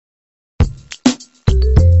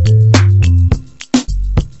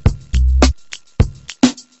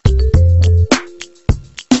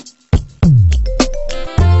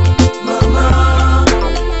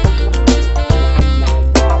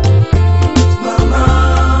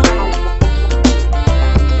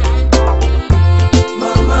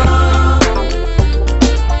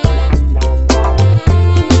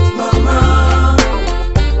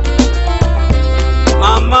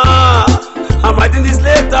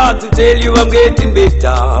got to tell you I'm getting better.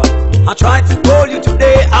 I tried to call you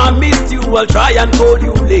today, I missed you, I'll try and call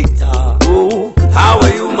you later. Oh, how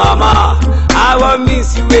are you, mama? I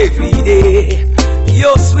miss you every day.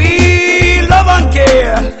 Your sweet love and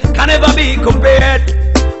care can never be compared.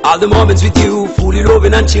 All the moments with you, fully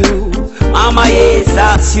loving and true. Mama, yes,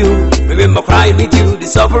 that's you. Remember crying with you,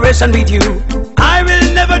 this operation with you. I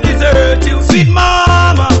will never desert you, sweet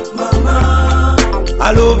mama. Mama,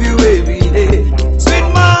 I love you every day. Sweet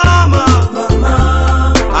mama,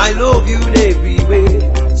 mama, I love you in every way.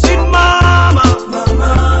 Sweet mama,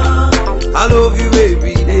 mama, I love you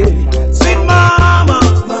every day. Sweet mama,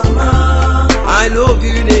 mama, I love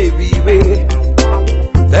you in every way.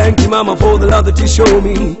 Thank you, mama, for the love that you show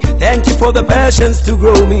me. Thank you for the passions to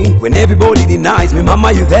grow me. When everybody denies me,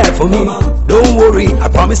 mama, you're there for me. Don't worry, I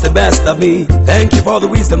promise the best of me. Thank you for the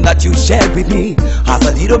wisdom that you shared with me. As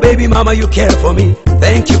a little baby, mama, you care for me.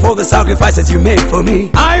 Thank you for the sacrifices you make for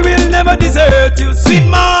me. I will never desert you, sweet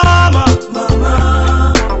mama.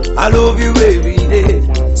 Mama, I love you every day.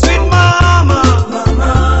 Sweet mama,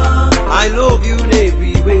 mama, I love you in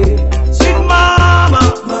every way. Sweet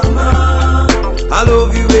mama, mama, I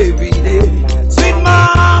love you every day. Sweet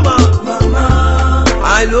mama, mama,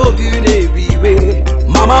 I love you in every way.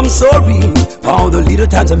 Mama, I'm sorry for all the little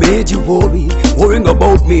times I made you worrying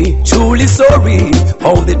about me. Truly sorry for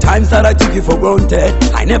all the times that I took you for granted.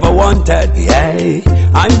 I never wanted, yeah.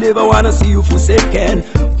 I never wanna see you forsaken.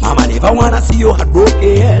 Mama, never wanna see you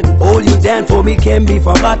heartbroken. All you done for me can be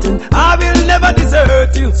forgotten. I will never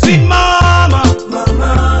desert you, sweet mama.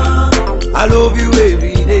 Mama, I love you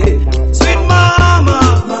every day. Sweet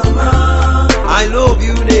mama, mama, I love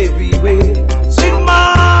you in every way. Sweet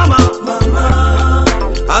mama, mama,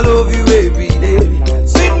 I love you every day.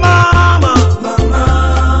 Sweet mama,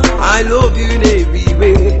 mama, I love you in every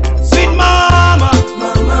way. Sweet mama,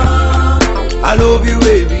 mama, I love you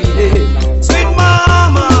every day. Sweet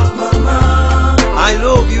mama, mama, I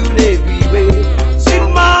love you in every way. Sweet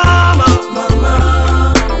mama,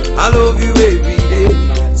 mama, I love you every day.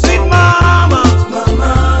 Sweet mama,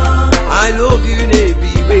 mama, I love you in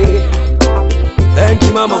every way. Thank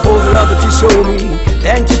you, mama, for the love that you show me.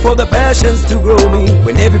 Thank you for the passions to grow me.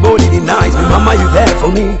 When everybody denies me, mama, you're there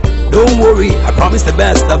for me. Don't worry, I promise the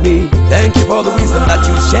best of me. Thank you for the wisdom that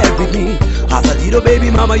you shared with me. As a little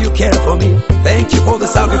baby, mama, you care for me. Thank you for the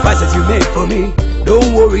sacrifices you made for me.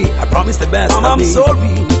 Don't worry, I promise the best of me. I'm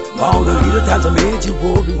sorry for all the little times I made you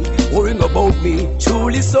worrying about me.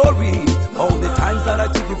 Truly sorry for all the times that I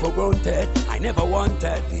took you for granted. I never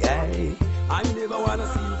wanted, yeah. I never wanna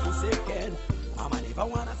see you forsaken. Mama, never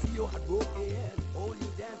wanna see you heartbroken.